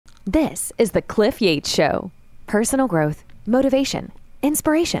This is the Cliff Yates Show. Personal growth, motivation,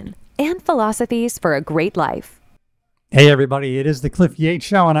 inspiration, and philosophies for a great life. Hey everybody, it is the Cliff Yates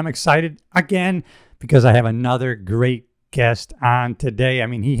Show, and I'm excited again because I have another great guest on today. I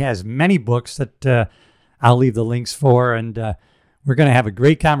mean, he has many books that I'll leave the links for, and we're going to have a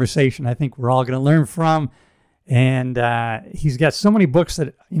great conversation I think we're all going to learn from. And he's got so many books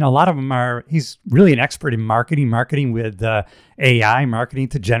that, you know, a lot of them are, he's really an expert in marketing with AI, marketing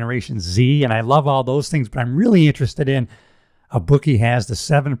to Generation Z. And I love all those things, but I'm really interested in a book he has, The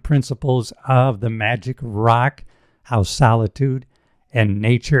 7 Principles of the Magic Rock, How Solitude and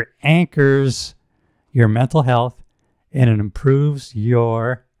Nature Anchors Your Mental Health and it improves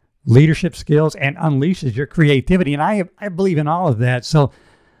your leadership skills and unleashes your creativity. And I believe in all of that. So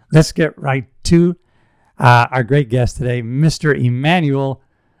let's get right to our great guest today, Mr. Emanuel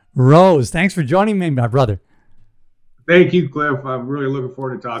Rose. Thanks for joining me, my brother. Thank you, Cliff. I'm really looking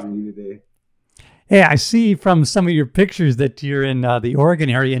forward to talking to you today. Hey, I see from some of your pictures that you're in the Oregon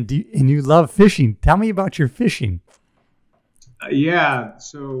area and you love fishing. Tell me about your fishing.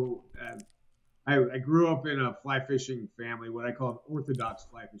 So I grew up in a fly fishing family, what I call an orthodox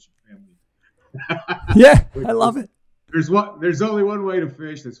fly fishing family. Yeah, I love it. There's only one way to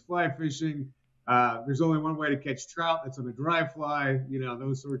fish. That's fly fishing. There's only one way to catch trout. That's on a dry fly. You know,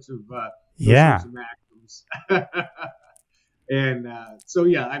 those sorts of maxims. And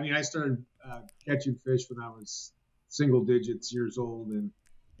I mean, I started catching fish when I was single digits years old,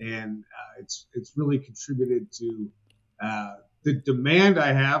 and it's really contributed to the demand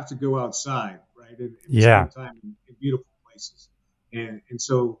I have to go outside, right? And spend time in beautiful places. And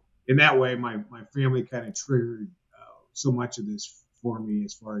so in that way, my family kind of triggered so much of this for me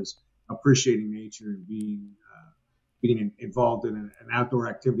as far as appreciating nature and being involved in an outdoor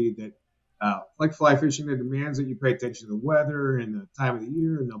activity that, like fly fishing, that demands that you pay attention to the weather and the time of the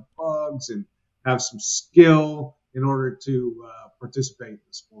year and the bugs and have some skill in order to participate in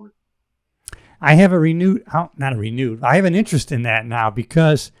the sport. I have I have an interest in that now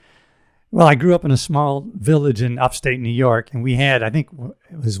because, well, I grew up in a small village in upstate New York, and we had, I think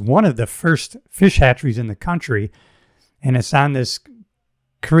it was one of the first fish hatcheries in the country, and it's on this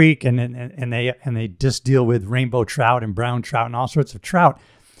creek, and they just deal with rainbow trout and brown trout and all sorts of trout.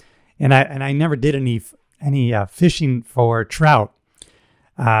 And I never did any fishing for trout,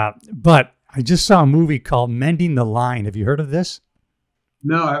 but I just saw a movie called Mending the Line. Have you heard of this?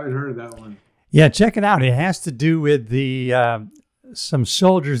 No, I haven't heard of that one. Yeah, check it out. It has to do with some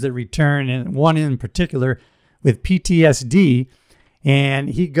soldiers that return, and one in particular with PTSD. And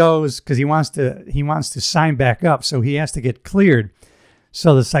he goes because he wants to sign back up, so he has to get cleared.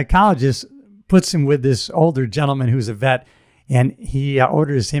 So the psychologist puts him with this older gentleman who's a vet, and he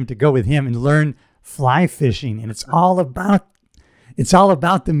orders him to go with him and learn fly fishing. And it's all about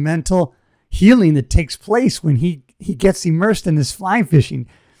the mental healing that takes place when he gets immersed in this fly fishing.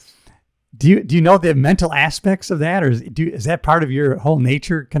 Do you know the mental aspects of that, or is that part of your whole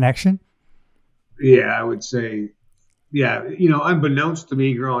nature connection? Yeah, I would say, yeah. You know, unbeknownst to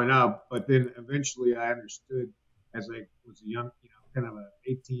me growing up, but then eventually I understood as I was a young, kind of a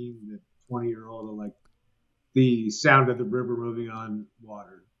 18 to 20-year-old, like the sound of the river moving on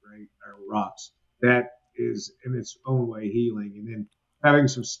water, right, or rocks. That is in its own way healing, and then having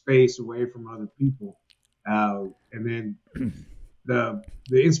some space away from other people, and then the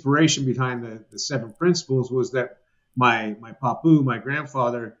inspiration behind the 7 principles was that my papu, my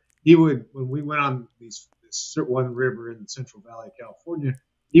grandfather, he would, when we went on this one river in the Central Valley of California,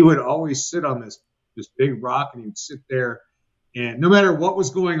 he would always sit on this big rock, and he would sit there. And no matter what was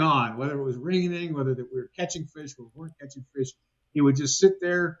going on, whether it was raining, whether that we were catching fish, or we weren't catching fish, he would just sit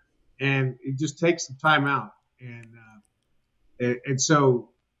there and he'd just take some time out. And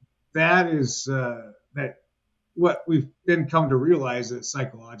so that is that what we've then come to realize, that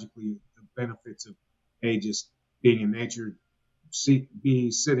psychologically the benefits of just being in nature, be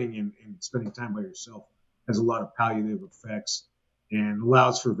sitting and spending time by yourself has a lot of palliative effects and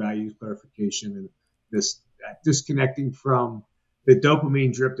allows for value clarification and this disconnecting from the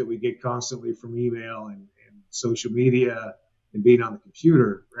dopamine drip that we get constantly from email and social media and being on the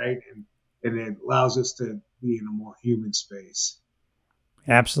computer, right? And it allows us to be in a more human space.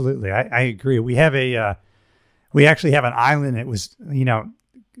 Absolutely. I agree. We actually have an island that was,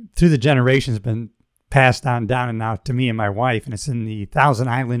 through the generations been passed on down and now to me and my wife, and it's in the Thousand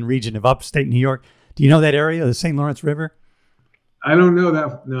Island region of upstate New York. Do you know that area, the St. Lawrence River? I don't know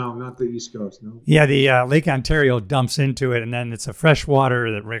that. No, not the East Coast. No. Yeah, the Lake Ontario dumps into it, and then it's a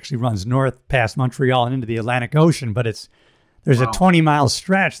freshwater that actually runs north past Montreal and into the Atlantic Ocean. But there's a 20-mile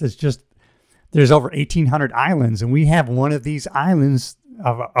stretch that's just, there's over 1,800 islands, and we have one of these islands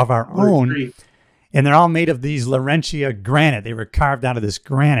of our own. And they're all made of these Laurentia granite. They were carved out of this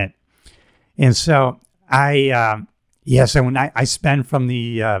granite. And so so when I spend from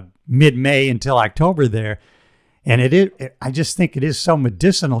the mid-May until October there, and I just think it is so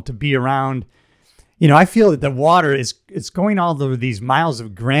medicinal to be around. I feel that the water it's going all over these miles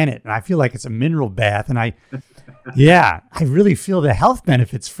of granite, and I feel like it's a mineral bath. And I really feel the health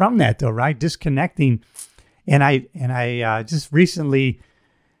benefits from that, though, right? Disconnecting. And I just recently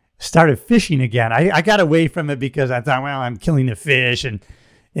started fishing again. I got away from it because I thought, well, I'm killing the fish, and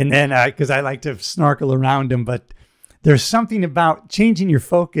then because I like to snorkel around them. But there's something about changing your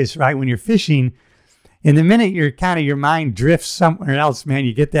focus, right? When you're fishing, and the minute your mind drifts somewhere else, man,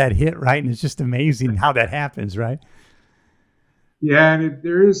 you get that hit, right? And it's just amazing how that happens, right? Yeah, and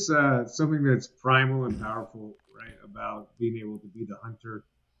there is something that's primal and powerful, right, about being able to be the hunter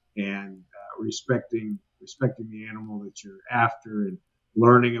and respecting the animal that you're after, and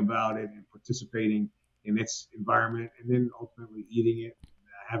learning about it and participating in its environment, and then ultimately eating it,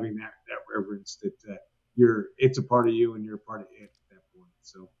 having that reverence that it's a part of you and you're a part of it at that point.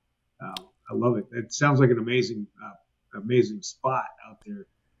 So I love it. It sounds like an amazing spot out there.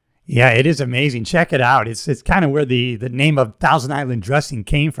 Yeah, it is amazing. Check it out. It's kind of where the name of Thousand Island dressing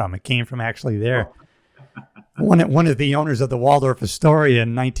came from. It came from actually there. One of the owners of the Waldorf Astoria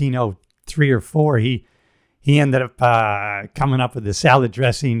in 1903 or 4, he ended up coming up with the salad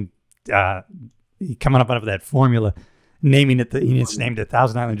dressing, coming up with that formula, naming it. It's named the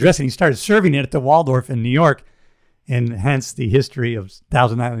Thousand Island dressing. He started serving it at the Waldorf in New York, and hence the history of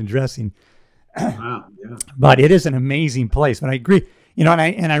Thousand Island dressing. Wow, yeah. But it is an amazing place. But I agree. And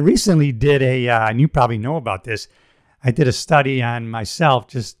I recently did and you probably know about this. I did a study on myself,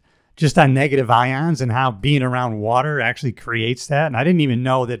 just on negative ions and how being around water actually creates that. And I didn't even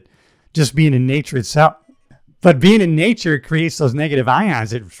know that just being in nature itself. But being in nature creates those negative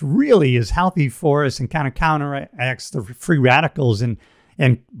ions. It really is healthy for us and kind of counteracts the free radicals. And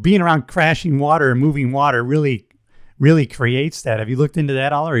being around crashing water and moving water really, really creates that. Have you looked into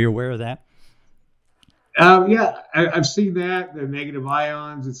that all, or are you aware of that? Yeah, I've seen that, the negative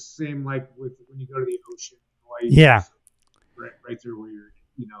ions. It's the same like when you go to the ocean. Yeah. Right there where you're,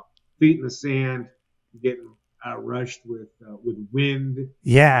 feet in the sand, getting rushed with wind.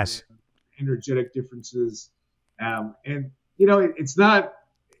 Yes. Energetic differences. And it's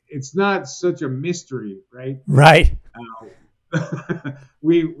not such a mystery, right? Right.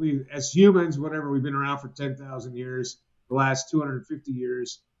 We as humans, whatever, we've been around for 10,000 years. The last 250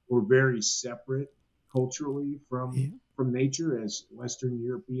 years, we're very separate culturally from nature as Western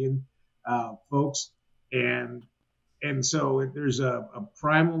European folks, and so there's a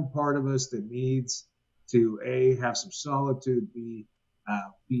primal part of us that needs to have some solitude, be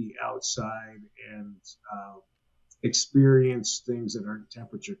outside and experience things that aren't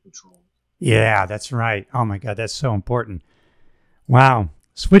temperature controlled. Yeah, that's right. Oh my God, that's so important. Wow.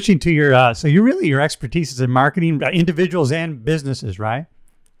 Switching to your your expertise is in marketing, individuals and businesses, right?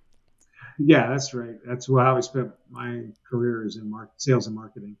 Yeah, that's right. That's how I spent my career, is in sales and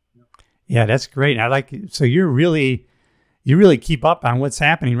marketing. Yeah, that's great. And so you really keep up on what's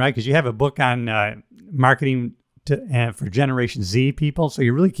happening, right? Because you have a book on marketing for Generation Z people. So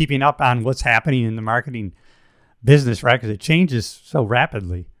you're really keeping up on what's happening in the marketing business, right? Because it changes so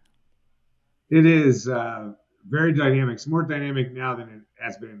rapidly. It is very dynamic. It's more dynamic now than it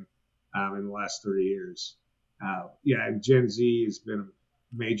has been in the last 30 years. And Gen Z has been a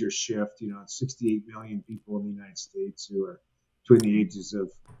major shift. 68 million people in the United States who are between the ages of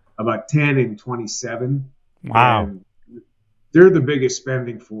about 10 and 27. Wow. And they're the biggest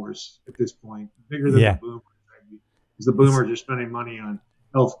spending force at this point, bigger than the boomers. Because the boomers are spending money on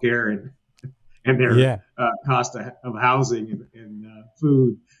healthcare and their cost of housing and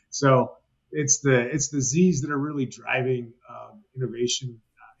food. So it's the Z's that are really driving innovation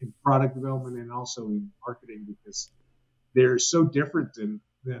in product development and also in marketing, because they're so different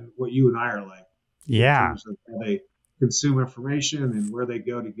than what you and I are like. Yeah. In terms of how they consume information and where they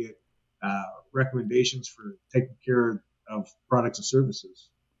go to get recommendations for taking care of products and services.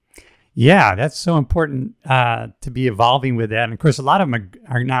 Yeah, that's so important to be evolving with that. And of course, a lot of them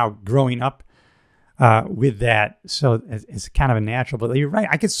are now growing up with that. So it's kind of a natural, but you're right.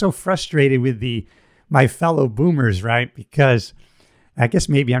 I get so frustrated with my fellow boomers, right? Because I guess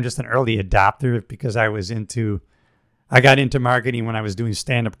maybe I'm just an early adopter, because I got into marketing when I was doing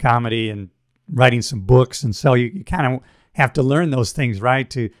stand-up comedy and writing some books. And so you kind of have to learn those things, right?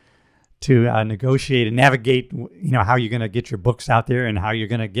 To negotiate and navigate, how you're going to get your books out there and how you're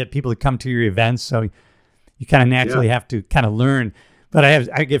going to get people to come to your events. So you kind of naturally have to kind of learn. But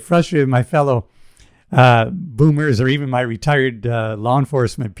I get frustrated with my fellow boomers or even my retired law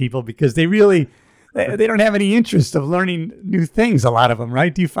enforcement people, because they don't have any interest of learning new things. A lot of them,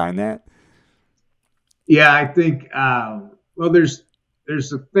 right? Do you find that? Yeah, I think. Well, there's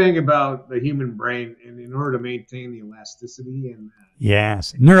a thing about the human brain, and in order to maintain the elasticity and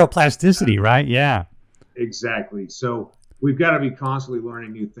Yes, neuroplasticity, right? Yeah. exactly. So we've got to be constantly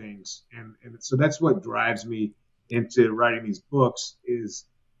learning new things, and so that's what drives me into writing these books is,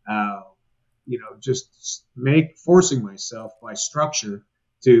 uh, just forcing myself by structure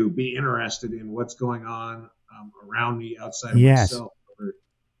to be interested in what's going on around me outside of Yes, myself, or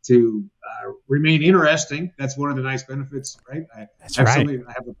to remain interesting. That's one of the nice benefits, right? I that's have right. something.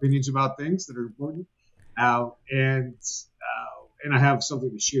 I have opinions about things that are important, and I have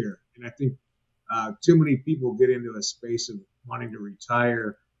something to share. And I think too many people get into a space of wanting to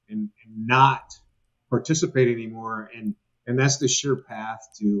retire and not participate anymore, and that's the sure path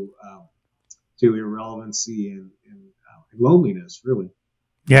to irrelevancy and loneliness, really.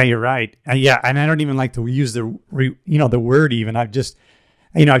 Yeah, you're right. Yeah, and I don't even like to use the word even. I've just,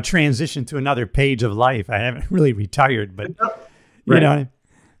 I've transitioned to another page of life. I haven't really retired, but you Right. know,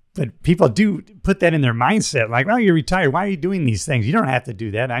 but people do put that in their mindset. Like, well, you're retired. Why are you doing these things? You don't have to do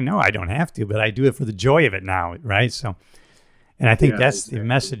that. I know I don't have to, but I do it for the joy of it now, right? So, and I think Yeah, that's the exactly.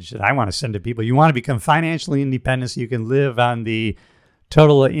 message that I want to send to people. You want to become financially independent so you can live on the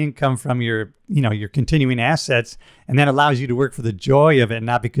total income from your continuing assets, and that allows you to work for the joy of it,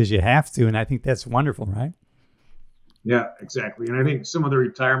 not because you have to. And I think that's wonderful, right? Yeah, exactly. And I think some of the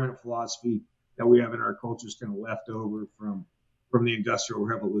retirement philosophy that we have in our culture is kind of left over from the Industrial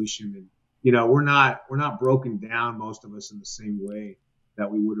Revolution, and we're not broken down, most of us, in the same way that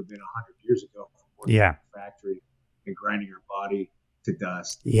we would have been 100 years ago from working in Yeah. a factory and grinding our body to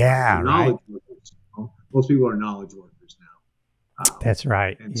dust. Yeah, We're right. knowledge workers. Most people are knowledge workers now. That's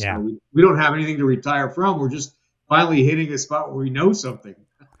right. And so Yeah. we don't have anything to retire from. We're just finally hitting a spot where we know something.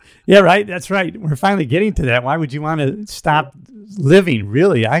 Yeah, right. That's right. We're finally getting to that. Why would you want to stop living?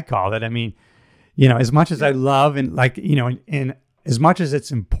 Really, I call it. I mean, as much as I love and like, and as much as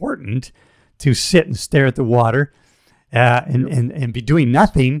it's important to sit and stare at the water and be doing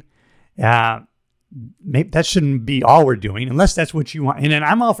nothing, maybe that shouldn't be all we're doing, unless that's what you want. And then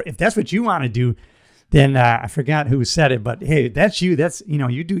I'm all for, if that's what you want to do, then I forgot who said it, but hey, that's you. That's,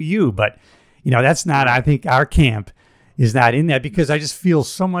 you do you. But, that's not, I think our camp is not in that, because I just feel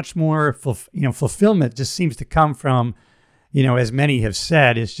so much more, fulfillment just seems to come from, as many have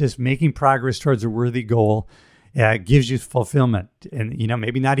said, it's just making progress towards a worthy goal. Gives you fulfillment, and,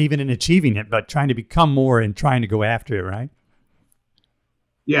 maybe not even in achieving it, but trying to become more and trying to go after it. Right.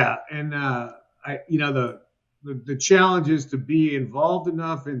 Yeah, and the challenge is to be involved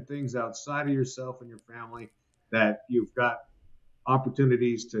enough in things outside of yourself and your family that you've got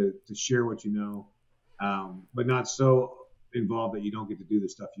opportunities to share what you know, but not so involved that you don't get to do the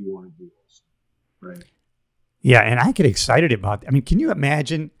stuff you want to do also. Right. Yeah. And I get excited about, I mean, can you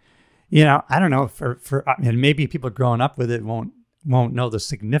imagine, I don't know, and maybe people growing up with it won't know the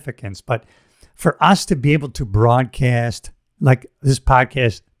significance, but for us to be able to broadcast like this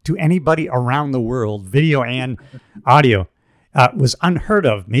podcast to anybody around the world, video and audio, was unheard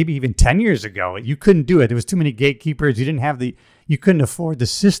of. Maybe even 10 years ago, you couldn't do it. There was too many gatekeepers. You couldn't afford the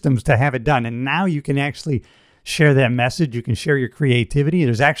systems to have it done. And now you can actually share that message. You can share your creativity.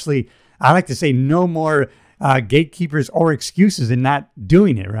 There's actually, I like to say, no more gatekeepers or excuses in not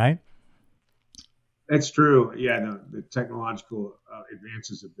doing it. Right. That's true. Yeah, no, the technological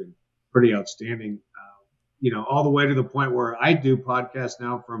advances have been pretty outstanding. All the way to the point where I do podcasts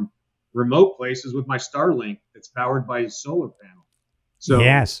now from remote places with my Starlink that's powered by a solar panel. So,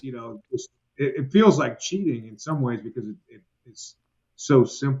 Yes. it feels like cheating in some ways because it's so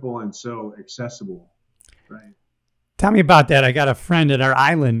simple and so accessible, right? Tell me about that. I got a friend at our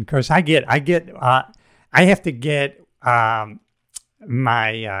island. Of course, I have to get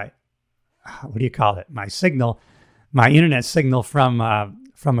my what do you call it? My signal, my internet signal from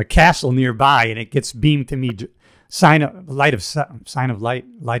a castle nearby, and it gets beamed to me. Sign of light.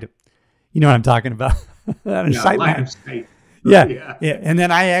 You know what I'm talking about? Line of sight. Yeah, Yeah. yeah. And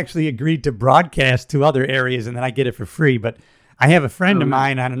then I actually agreed to broadcast to other areas, and then I get it for free. But I have a friend of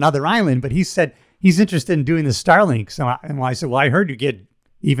mine on another island, but he said he's interested in doing the Starlink. So I said, well, I heard you get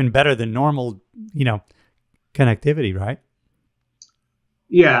even better than normal, connectivity, right?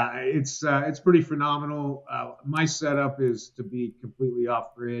 Yeah, it's pretty phenomenal. My setup is to be completely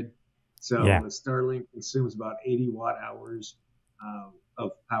off grid, so Yeah. the Starlink consumes about 80 watt hours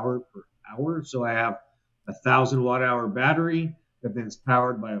of power per hour. So I have 1,000 watt hour battery that then is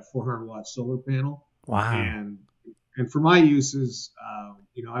powered by a 400 watt solar panel, Wow. and for my uses,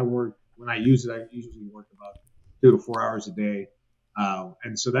 I work when I use it, I usually work about 2 to 4 hours a day.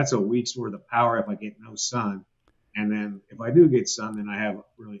 And so that's a week's worth of power if I get no sun. And then if I do get sun, then I have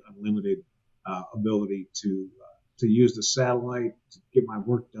really unlimited ability to use the satellite to get my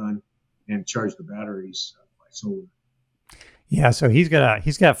work done and charge the batteries by solar. Yeah, so he's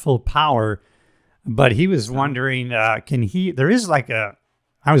got full power, but he was wondering, there is like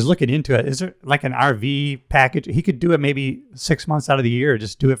I was looking into it. Is there like an RV package? He could do it maybe 6 months out of the year, or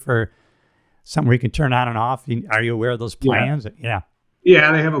just do it for something where he can turn on and off. Are you aware of those plans? Yeah.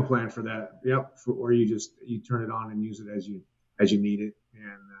 Yeah, they have a plan for that. Yep. Or you turn it on and use it as you need it,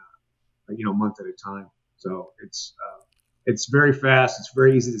 and a month at a time. So it's very fast. It's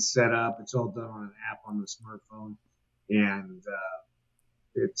very easy to set up. It's all done on an app on the smartphone, and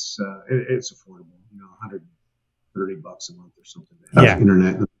it's affordable. $130 a month or something. Yeah.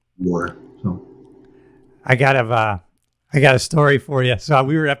 Internet more. So I got a story for you. So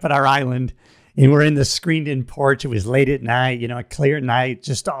we were up at our island, and we're in the screened-in porch. It was late at night, a clear night,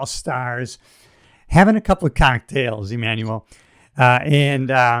 just all stars, having a couple of cocktails, Emanuel, and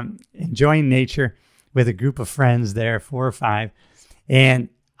enjoying nature with a group of friends there, 4 or 5. And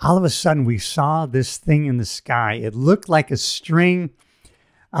all of a sudden, we saw this thing in the sky. It looked like a string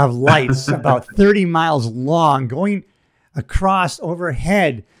of lights about 30 miles long going across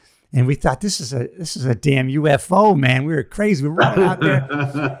overhead. And we thought, this is a damn UFO, man. We were crazy. We were running out there.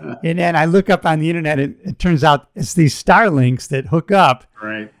 And then I look up on the internet, and it turns out it's these Starlinks that hook up.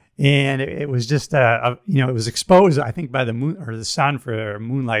 Right. And it was just, it was exposed, I think, by the moon or the sun for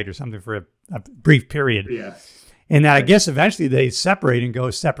moonlight or something for a brief period. Yeah. And I guess eventually they separate and go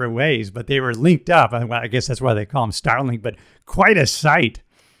separate ways, but they were linked up. I guess that's why they call them Starlink, but quite a sight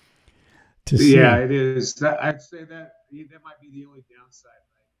to see. Yeah, it is. I'd say that might be the only downside.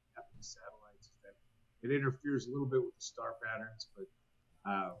 Satellites, that it interferes a little bit with the star patterns, but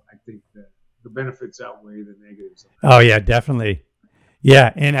I think that the benefits outweigh the negatives. Oh yeah, definitely.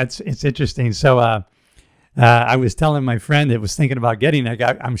 Yeah, and it's interesting. So I was telling my friend that was thinking about getting it.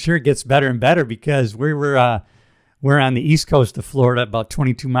 I'm sure it gets better and better because we're on the east coast of Florida, about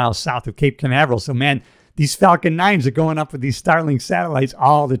 22 miles south of Cape Canaveral. So man, these Falcon 9s are going up with these Starlink satellites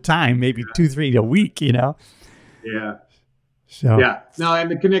all the time, maybe 2-3 a week. Yeah. So yeah, no, and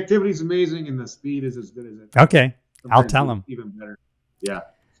the connectivity is amazing, and the speed is as good as it. Okay, I'll tell them. Even better. Yeah,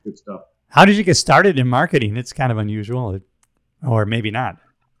 it's good stuff. How did you get started in marketing? It's kind of unusual, or maybe not.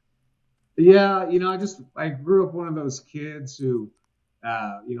 Yeah, I grew up one of those kids who,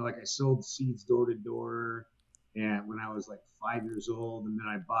 like I sold seeds door to door, and when I was like 5 years old, and then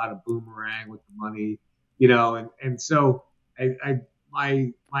I bought a boomerang with the money, and so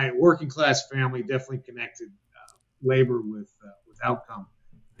my working class family definitely connected labor with outcome,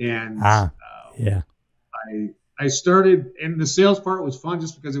 and I started, and the sales part was fun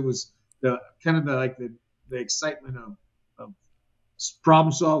just because it was the excitement of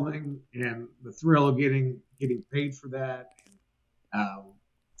problem solving and the thrill of getting paid for that,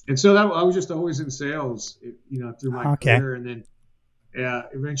 and so that I was just always in sales, through my career, and then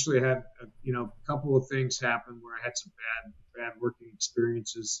eventually I had a couple of things happen where I had some bad working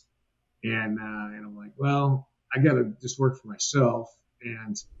experiences, and I'm like, well, I got to just work for myself.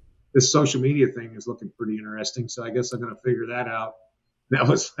 And this social media thing is looking pretty interesting. So I guess I'm going to figure that out. That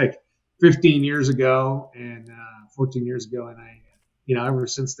was like 15 years ago and 14 years ago. And ever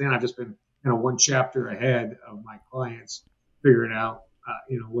since then, I've just been one chapter ahead of my clients, figuring out,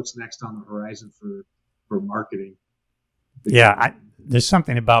 what's next on the horizon for marketing. Yeah. There's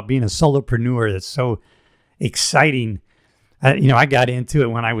something about being a solopreneur that's so exciting. I got into it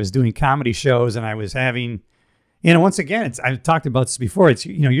when I was doing comedy shows, and I was having, once again, I've talked about this before. It's,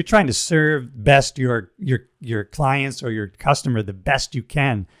 you're trying to serve best your clients or your customer the best you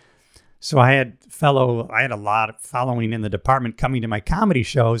can. So I had a lot of following in the department coming to my comedy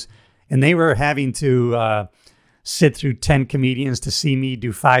shows, and they were having to sit through 10 comedians to see me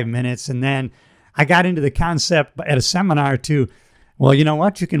do 5 minutes. And then I got into the concept at a seminar to, well, you know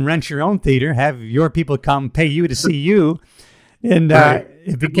what? You can rent your own theater, have your people come pay you to see you. And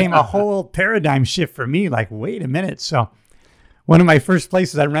it became a whole paradigm shift for me. Like, wait a minute. So one of my first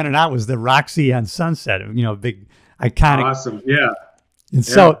places I rented out was the Roxy on Sunset, big iconic. Awesome. Yeah. And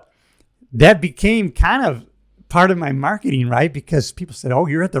so that became kind of part of my marketing, right? Because people said, oh,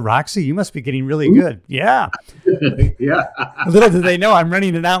 you're at the Roxy. You must be getting really good. Yeah. Yeah. Little did they know I'm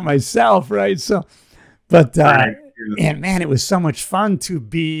renting it out myself, right? So, but, and man, it was so much fun to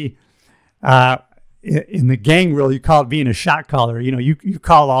be, in the gang world, you call it being a shot caller. You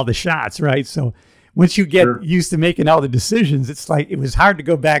call all the shots, right? So once you get used to making all the decisions, it's like it was hard to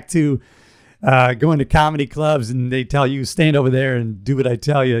go back to going to comedy clubs and they tell you stand over there and do what I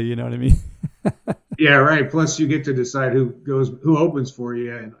tell you. You know what I mean? Yeah, right. Plus, you get to decide who opens for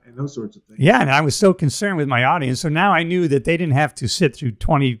you, and those sorts of things. Yeah, and I was so concerned with my audience. So now I knew that they didn't have to sit through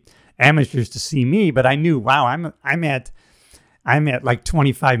 20 amateurs to see me, but I knew, wow, I'm at like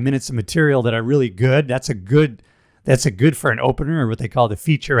 25 minutes of material that are really good. That's a good for an opener, or what they call the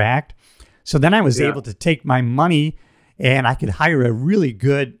feature act. So then I was able to take my money and I could hire a really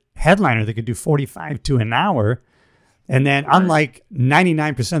good headliner that could do 45 to an hour. And then unlike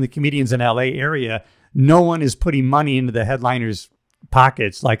 99% of the comedians in LA area, no one is putting money into the headliners'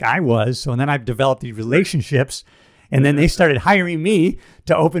 pockets like I was. So then I've developed these relationships, and then they started hiring me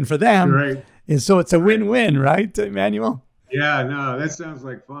to open for them. Right. And so it's a win-win, right, Emanuel? Yeah, no, that sounds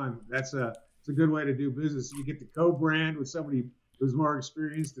like fun. It's a good way to do business. You get to co-brand with somebody who's more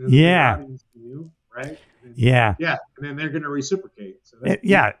experienced and audience than you, right? And, yeah. And then they're going to reciprocate. So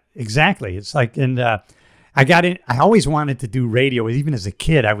exactly. It's like, and I got in. I always wanted to do radio. Even as a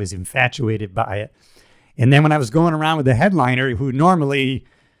kid, I was infatuated by it. And then when I was going around with the headliner, who normally,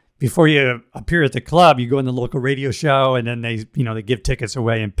 before you appear at the club, you go in the local radio show, and then they give tickets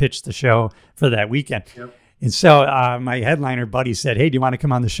away and pitch the show for that weekend. Yep. And so my headliner buddy said, "Hey, do you want to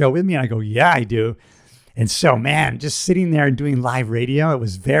come on the show with me?" And I go, "Yeah, I do." And so, man, just sitting there and doing live radio, it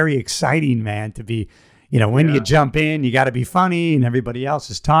was very exciting, man, to be, when you jump in, you got to be funny, and everybody else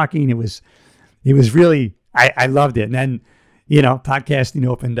is talking. It was really, I loved it. And then, podcasting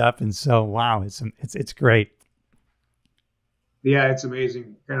opened up, and so, wow, it's great. Yeah, it's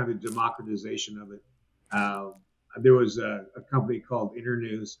amazing, kind of the democratization of it. There was a company called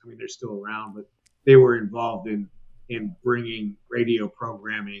Internews. I mean, they're still around, but they were involved in bringing radio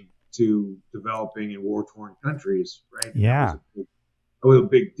programming to developing and war-torn countries, right? Yeah. It was a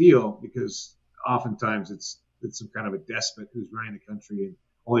big deal because oftentimes it's some kind of a despot who's running the country and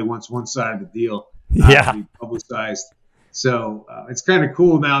only wants one side of the deal to be publicized. So it's kind of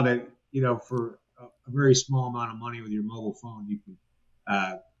cool now that, for a very small amount of money with your mobile phone, you can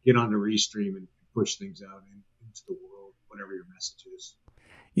get on the Restream and push things out into the world, whatever your message is.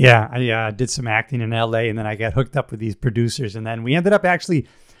 Yeah, I did some acting in LA, and then I got hooked up with these producers, and then we ended up actually,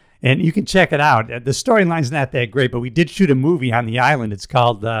 and you can check it out. The storyline's not that great, but we did shoot a movie on the island. It's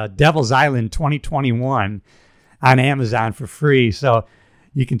called Devil's Island 2021 on Amazon for free. So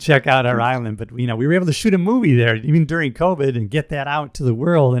you can check out our island. But, we were able to shoot a movie there even during COVID and get that out to the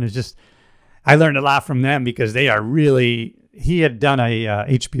world. And it's just, I learned a lot from them because they are really, he had done a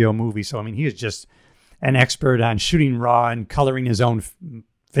HBO movie. So, I mean, he was just an expert on shooting raw and coloring his own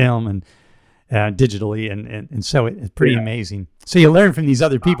film and digitally. And so it's pretty amazing. So you learn from these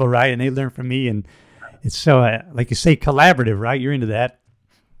other people, right? And they learn from me. And it's so, like you say, collaborative, right? You're into that.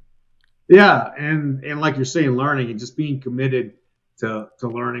 Yeah. And like you're saying, learning and just being committed to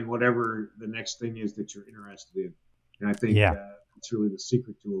learning whatever the next thing is that you're interested in. And I think it's really the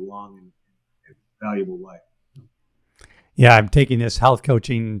secret to a long and valuable life. Yeah, I'm taking this health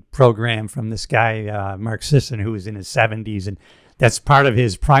coaching program from this guy, Mark Sisson, who is in his 70s. And that's part of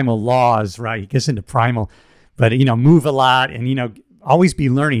his primal laws, right? He gets into primal, but, move a lot and, always be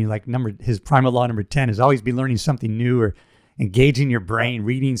learning. Like his primal law number 10 is always be learning something new or engaging your brain,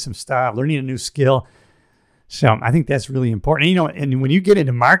 reading some stuff, learning a new skill. So I think that's really important. And when you get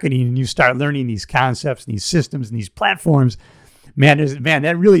into marketing and you start learning these concepts and these systems and these platforms, man,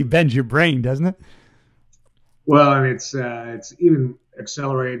 that really bends your brain, doesn't it? Well, and it's even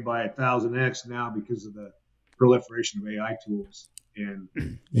accelerated by 1000x now because of the proliferation of AI tools and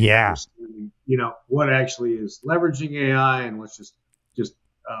what actually is leveraging AI and what's just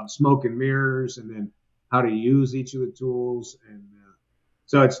smoke and mirrors, and then how to use each of the tools. And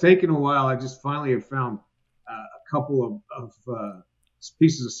so it's taken a while. I just finally have found a couple of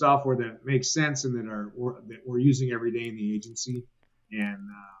pieces of software that make sense and that we're using every day in the agency,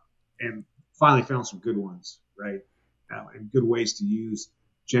 and finally found some good ones, right? And good ways to use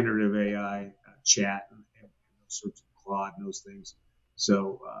generative AI, chat, and those sorts of Claude and those things.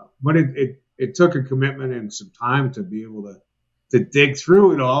 So, but it took a commitment and some time to be able to dig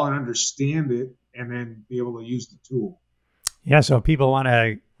through it all and understand it, and then be able to use the tool. Yeah. So if people want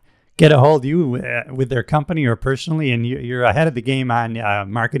to get a hold of you with their company or personally, and you're ahead of the game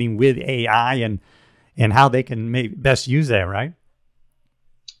on marketing with AI and how they can best use that, right?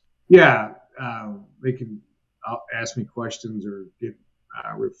 Yeah. They can ask me questions or get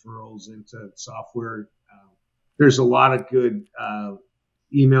referrals into software. There's a lot of good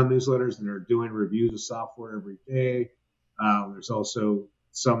email newsletters that are doing reviews of software every day. There's also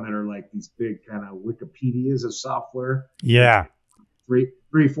some that are like these big kind of Wikipedias of software. Yeah.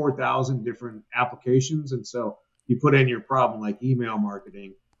 4,000 different applications. And so you put in your problem like email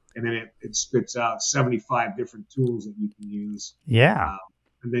marketing, and then it spits out 75 different tools that you can use. Yeah.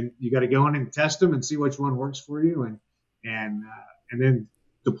 And then you got to go in and test them and see which one works for you, and then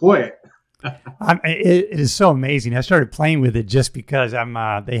deploy it. It is so amazing. I started playing with it just because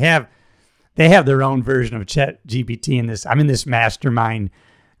they have their own version of ChatGPT in this. I'm in this mastermind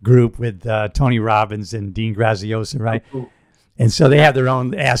group with Tony Robbins and Dean Graziosi, right? Oh, cool. And so they have their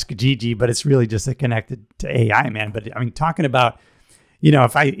own Ask Gigi, but it's really just connected to AI, man. But I mean, talking about,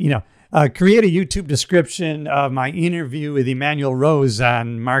 if I, create a YouTube description of my interview with Emanuel Rose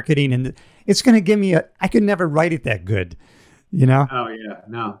on marketing, and it's going to give me I could never write it that good, Oh yeah,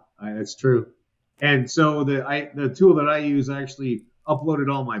 no, that's true. And so the tool that I use, I actually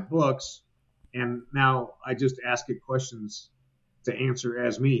uploaded all my books, and now I just ask it questions to answer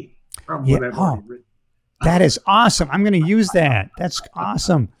as me from what I've already written. That is awesome. I'm going to use that. That's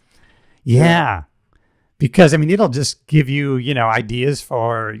awesome. Yeah. Because, I mean, it'll just give you, ideas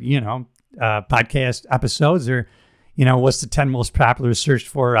for, podcast episodes or, what's the 10 most popular searched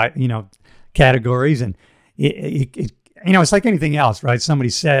for, categories. And, it's like anything else, right? Somebody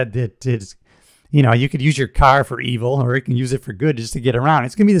said that it's, you could use your car for evil or you can use it for good just to get around.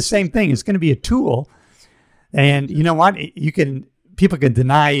 It's going to be the same thing. It's going to be a tool. And you know what? People can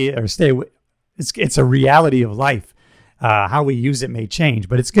deny or stay. It's a reality of life. How we use it may change,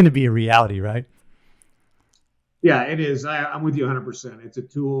 but it's going to be a reality, right? Yeah, it is. I'm with you 100%. It's a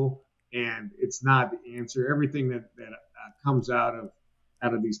tool, and it's not the answer. Everything that comes out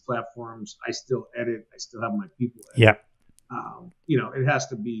of these platforms, I still edit. I still have my people edit. Yeah. It has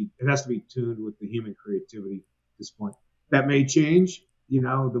to be tuned with the human creativity at this point. That may change.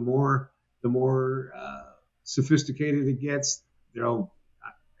 The more sophisticated it gets,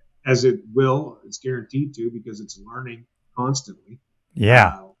 as it will, it's guaranteed to, because it's learning constantly.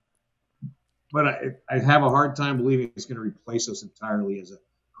 Yeah. But I have a hard time believing it's going to replace us entirely as a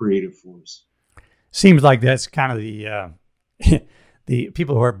creative force. Seems like that's kind of the the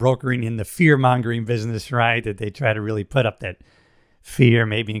people who are brokering in the fear-mongering business, right? That they try to really put up that fear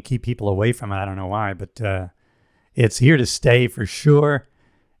maybe and keep people away from it. I don't know why, but it's here to stay for sure.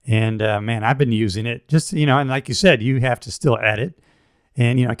 And man, I've been using it just, and like you said, you have to still edit.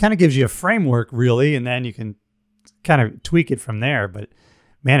 And, it kind of gives you a framework, really, and then you can kind of tweak it from there. But,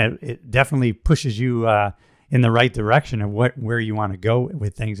 man, it definitely pushes you in the right direction of where you want to go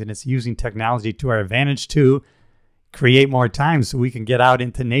with things. And it's using technology to our advantage to create more time so we can get out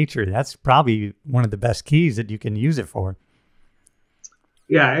into nature. That's probably one of the best keys that you can use it for.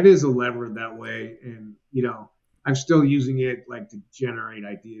 Yeah, it is a lever that way. And, I'm still using it to generate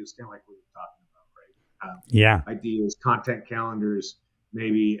ideas, kind of like what you're talking about, right? Yeah. Ideas, content calendars,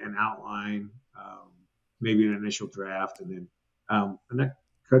 maybe an outline, maybe an initial draft, and that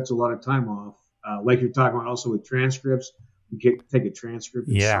cuts a lot of time off. Like you're talking about also with transcripts, you can take a transcript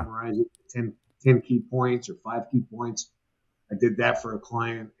and summarize it, 10 key points or 5 key points. I did that for a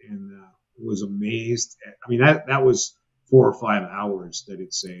client and was amazed. That was 4 or 5 hours that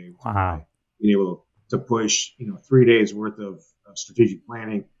it saved. Wow. Being able to push, 3 days worth of strategic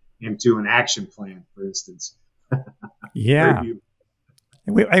planning into an action plan, for instance. Yeah.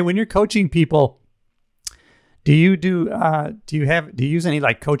 When you're coaching people, do you use any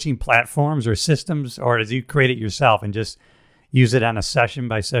coaching platforms or systems, or do you create it yourself and just use it on a session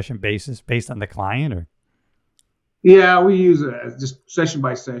by session basis based on the client? Or yeah, we use it just session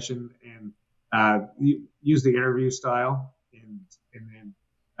by session, and use the interview style, and then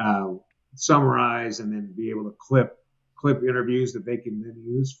summarize, and then be able to clip interviews that they can then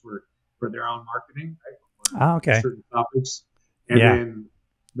use for their own marketing, right? Oh, okay. Certain topics. And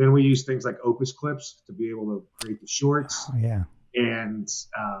then we use things like Opus clips to be able to create the shorts. Oh, yeah. And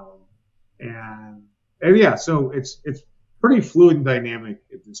yeah, so it's pretty fluid and dynamic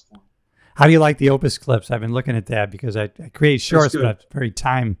at this point. How do you like the Opus clips? I've been looking at that because I create shorts, but it's very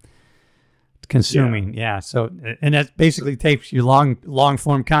time consuming. Yeah. So, and that basically takes your long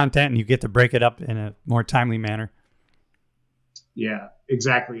form content and you get to break it up in a more timely manner. Yeah,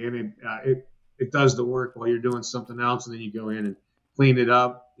 exactly. And it does the work while you're doing something else, and then you go in and clean it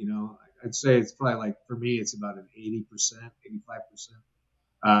up. I'd say it's probably for me, it's about an 80%,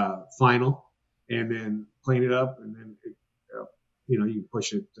 85% final, and then clean it up, and then you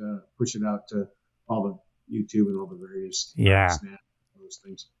push it out to all the YouTube and all the various Snap, those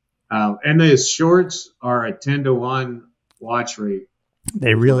things. And the shorts are a 10-to-1 watch rate.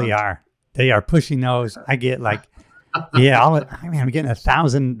 They really are. They are pushing those. I get I'm getting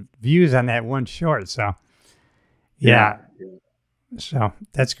 1,000 views on that one short. So, yeah. So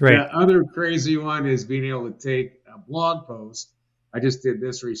that's great. The other crazy one is being able to take a blog post. I just did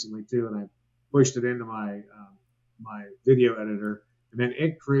this recently too, and I pushed it into my my video editor, and then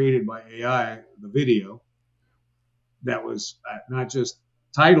it created by AI the video that was not just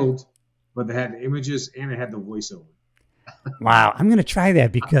titled, but they had the images and it had the voiceover. Wow. I'm going to try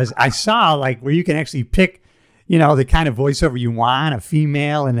that because I saw like where you can actually pick, you know, the kind of voiceover you want, a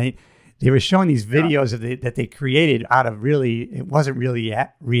female, and they were showing these videos that they created out of really, it wasn't really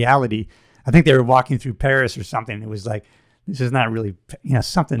reality. I think they were walking through Paris or something. It was like, this is not really, you know,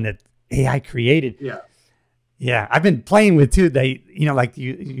 something that AI created. Yeah. Yeah. I've been playing with too. They, you know, like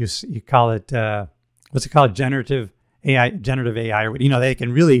you call it, what's it called? Generative AI, or, you know, they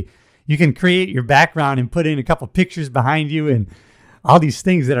can really, you can create your background and put in a couple pictures behind you and all these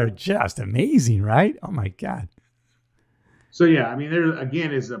things that are just amazing, right? Oh my God. So yeah, I mean, there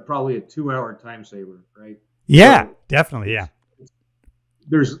again is probably a 2-hour time saver, right? Yeah, So definitely. Yeah.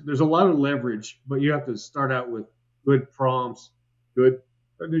 there's a lot of leverage, but you have to start out with good prompts, good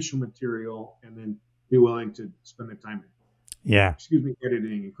initial material, and then be willing to spend the time, Yeah.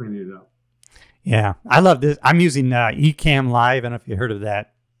 editing and cleaning it up. Yeah. I love this. I'm using Ecamm Live. I don't know if you heard of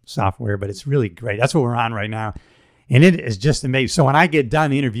that software, but it's really great. That's what we're on right now. And it is just amazing. So when I get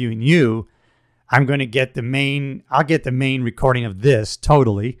done interviewing you, I'm going to get I'll get the main recording of this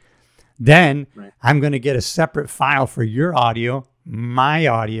totally. Then I'm going to get a separate file for your audio, my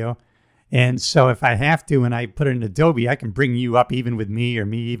audio. And so if I have to, and I put it in Adobe, I can bring you up even with me or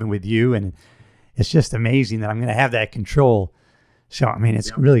me even with you. And it's just amazing that I'm going to have that control. So, I mean,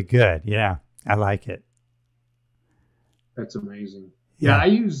 it's really good. Yeah, I like it. That's amazing. Yeah, I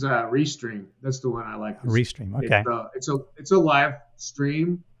use Restream. That's the one I like. Restream, okay. It's a live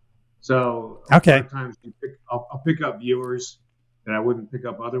stream. So sometimes I'll pick up viewers that I wouldn't pick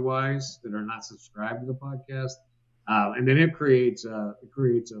up otherwise that are not subscribed to the podcast, and then it creates a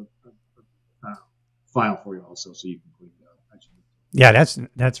file for you also, so you can clean it up. Yeah,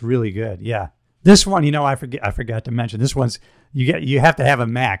 that's really good. Yeah, this one, you know, I forgot to mention this one's you have to have a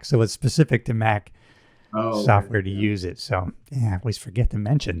Mac, so it's specific to Mac software to use it. So yeah, I always forget to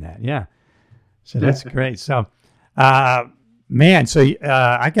mention that. Yeah, so that's great. So. Man, so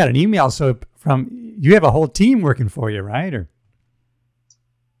I got an email. So you have a whole team working for you, right? Or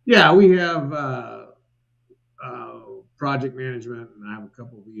yeah, we have project management, and I have a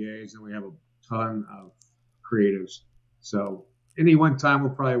couple of VAs, and we have a ton of creatives. So any one time, we're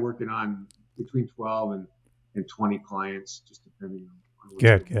probably working on between 12 and 20 clients, just depending on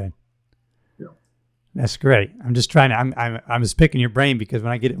good. Yeah, that's great. I'm just trying to. I'm just picking your brain because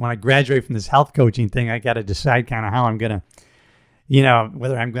when I graduate from this health coaching thing, I got to decide kind of how I'm gonna. You know,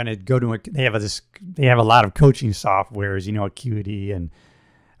 whether I'm going to go to they have a lot of coaching softwares, you know, Acuity and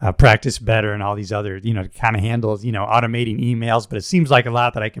Practice Better and all these other, you know, kind of handles, you know, automating emails. But it seems like a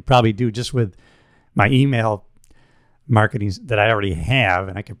lot that I could probably do just with my email marketing that I already have.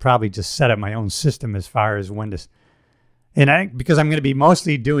 And I could probably just set up my own system as far as when to, because I'm going to be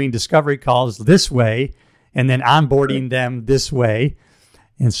mostly doing discovery calls this way and then onboarding them this way.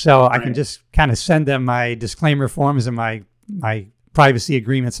 And so I can just kind of send them my disclaimer forms and my privacy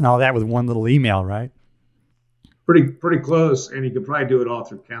agreements and all that with one little email, right? Pretty close, and you could probably do it all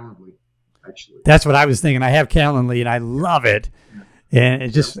through Calendly, actually. That's what I was thinking. I have Calendly, and I love it, and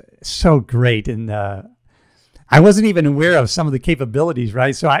it's just so great. And I wasn't even aware of some of the capabilities,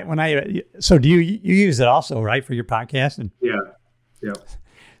 right? So so do you use it also, right, for your podcast? And yeah.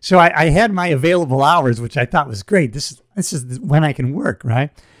 So I had my available hours, which I thought was great. This is when I can work, right?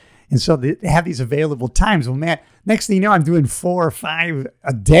 And so they have these available times. Well, man, next thing you know, I'm doing 4 or 5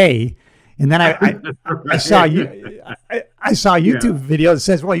 a day. And then I saw I saw a YouTube video that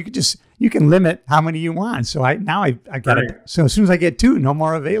says, well, you can limit how many you want. So I got it. So as soon as I get 2, no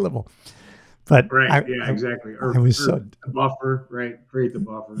more available. But exactly. I was so a buffer, right? Create the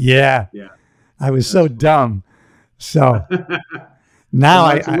buffer. Yeah. I was so dumb. So now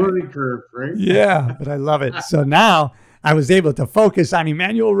it's a learning curve, right? Yeah, but I love it. So now I was able to focus on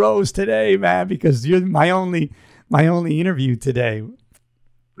Emanuel Rose today, man, because you're my only interview today.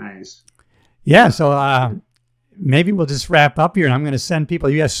 Nice. Yeah, so maybe we'll just wrap up here, and I'm going to send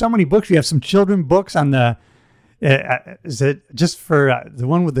people. You have so many books. You have some children books on the. Is it just for the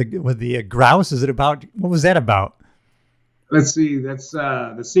one with the grouse? Is it about what was that about? Let's see. That's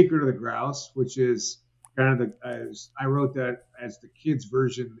The Secret of the Grouse, which is kind of I wrote that as the kids'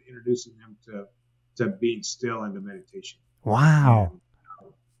 version, introducing them to being still and to meditation. Wow. And,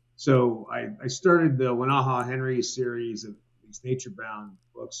 so I started the Wanaha Henry series of these nature-bound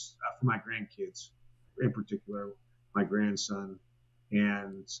books for my grandkids, in particular, my grandson.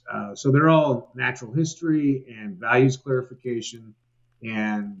 And so they're all natural history and values clarification.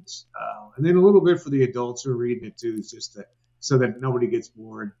 And then a little bit for the adults who are reading it too, so that nobody gets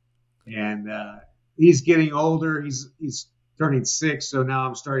bored. And he's getting older. He's turning 6, so now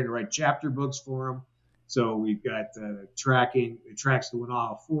I'm starting to write chapter books for him. So we've got tracking. It tracks the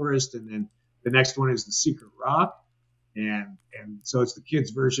Winnebago Forest, and then the next one is the Secret Rock, and so it's the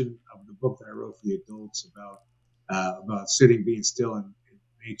kids' version of the book that I wrote for the adults about sitting, being still in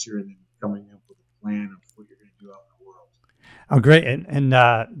nature, and then coming up with a plan of what you're going to do out in the world. Oh, great! And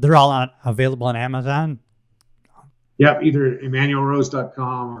they're all available on Amazon. Yep, either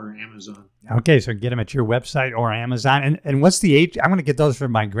EmanuelRose.com or Amazon. Okay, so get them at your website or Amazon. And what's the age? I'm going to get those for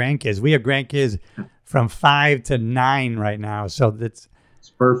my grandkids. We have grandkids from 5 to 9 right now, so it's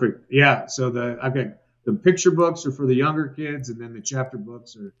perfect. Yeah, so I've got the picture books are for the younger kids, and then the chapter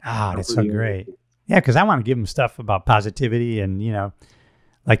books are. That's so great. Yeah, because I want to give them stuff about positivity and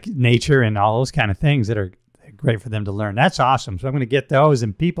like nature and all those kind of things that are great for them to learn. That's awesome. So I'm going to get those,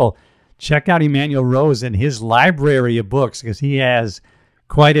 and people check out Emanuel Rose and his library of books because he has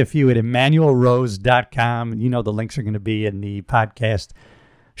quite a few at EmanuelRose.com. The links are going to be in the podcast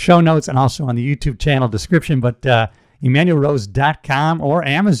show notes and also on the YouTube channel description. But EmanuelRose.com or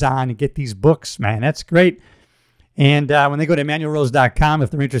Amazon and get these books, man. That's great. And when they go to EmanuelRose.com,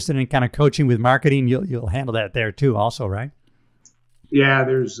 if they're interested in kind of coaching with marketing, you'll handle that there too also, right? Yeah,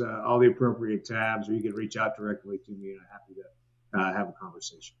 there's all the appropriate tabs, or you can reach out directly to me, and I'm happy to have a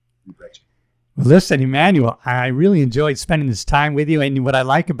conversation. You betcha. Well, listen, Emanuel, I really enjoyed spending this time with you. And what I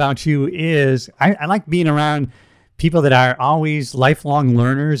like about you is I like being around people that are always lifelong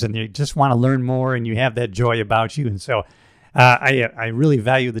learners and they just want to learn more, and you have that joy about you. And so I really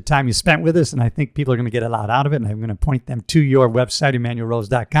value the time you spent with us, and I think people are going to get a lot out of it. And I'm going to point them to your website,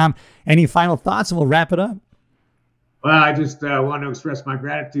 EmanuelRose.com. Any final thoughts, and we'll wrap it up? Well, I just want to express my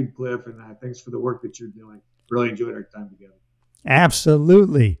gratitude, Cliff, and thanks for the work that you're doing. Really enjoyed our time together.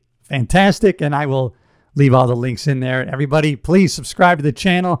 Absolutely. Fantastic. And I will leave all the links in there. Everybody, please subscribe to the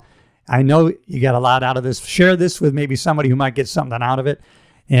channel. I know you got a lot out of this. Share this with maybe somebody who might get something out of it,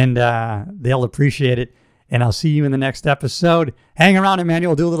 and they'll appreciate it. And I'll see you in the next episode. Hang around,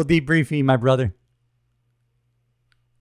 Emanuel. Do a little debriefing, my brother.